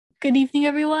Good evening,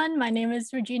 everyone. My name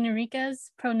is Regina Enriquez,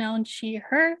 pronouns she,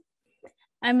 her.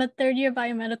 I'm a third-year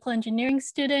biomedical engineering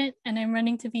student, and I'm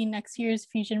running to be next year's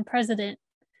Fusion president.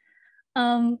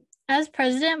 As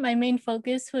president, my main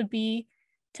focus would be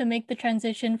to make the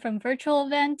transition from virtual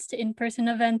events to in-person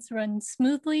events run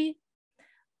smoothly.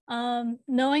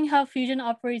 Knowing how Fusion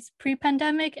operates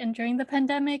pre-pandemic and during the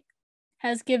pandemic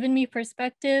has given me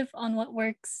perspective on what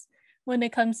works when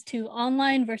it comes to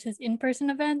online versus in-person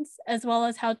events, as well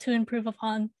as how to improve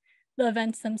upon the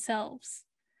events themselves.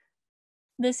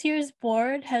 This year's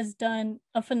board has done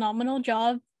a phenomenal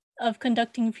job of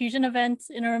conducting Fusion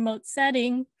events in a remote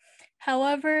setting.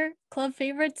 However, club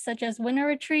favorites such as Winter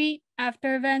Retreat,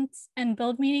 after events, and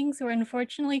build meetings were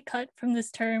unfortunately cut from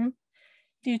this term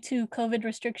due to COVID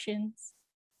restrictions.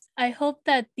 I hope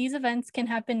that these events can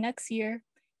happen next year,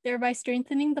 thereby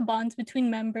strengthening the bonds between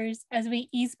members as we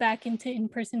ease back into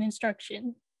in-person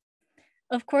instruction.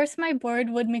 Of course, my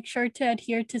board would make sure to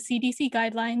adhere to CDC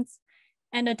guidelines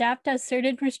and adapt as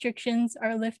certain restrictions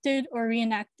are lifted or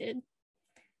reenacted.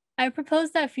 I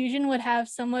propose that Fusion would have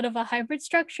somewhat of a hybrid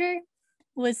structure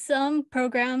with some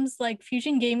programs like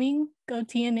Fusion Gaming, Go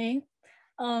TNA,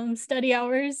 study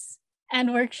hours,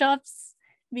 and workshops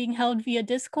being held via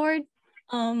Discord,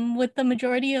 with the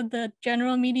majority of the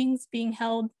general meetings being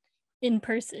held in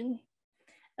person.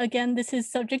 Again, this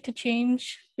is subject to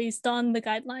change based on the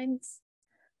guidelines.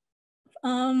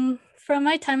 From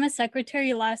my time as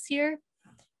secretary last year,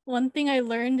 one thing I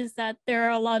learned is that there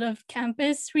are a lot of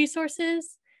campus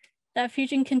resources that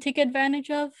Fusion can take advantage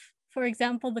of. For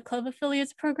example, the Club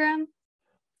Affiliates program,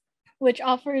 which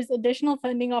offers additional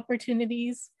funding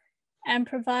opportunities and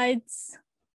provides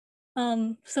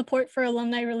support for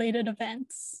alumni-related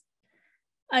events.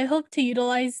 I hope to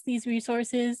utilize these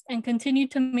resources and continue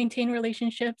to maintain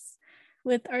relationships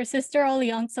with our sister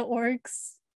Alianza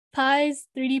orgs, PIES,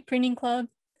 3D Printing Club,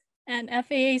 and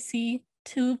FAAC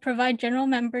to provide general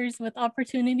members with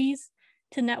opportunities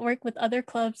to network with other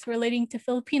clubs relating to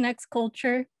Filipinx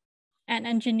culture and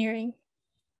engineering.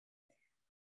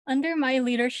 Under my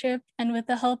leadership and with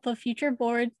the help of future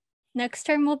board, next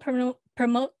term will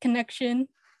promote connection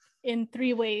in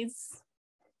 3 ways.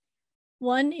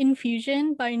 1, in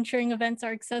Fusion by ensuring events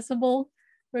are accessible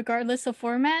regardless of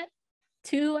format.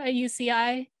 2, at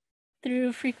UCI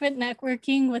through frequent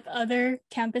networking with other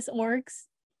campus orgs.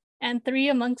 And 3,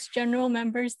 amongst general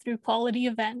members through quality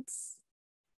events.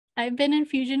 I've been in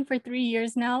Fusion for 3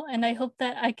 years now, and I hope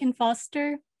that I can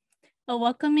foster a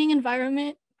welcoming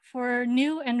environment for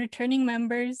new and returning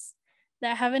members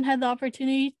that haven't had the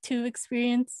opportunity to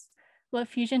experience what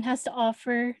Fusion has to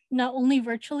offer, not only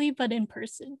virtually, but in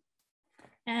person.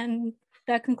 And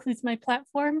that concludes my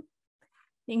platform.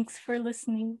 Thanks for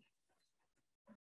listening.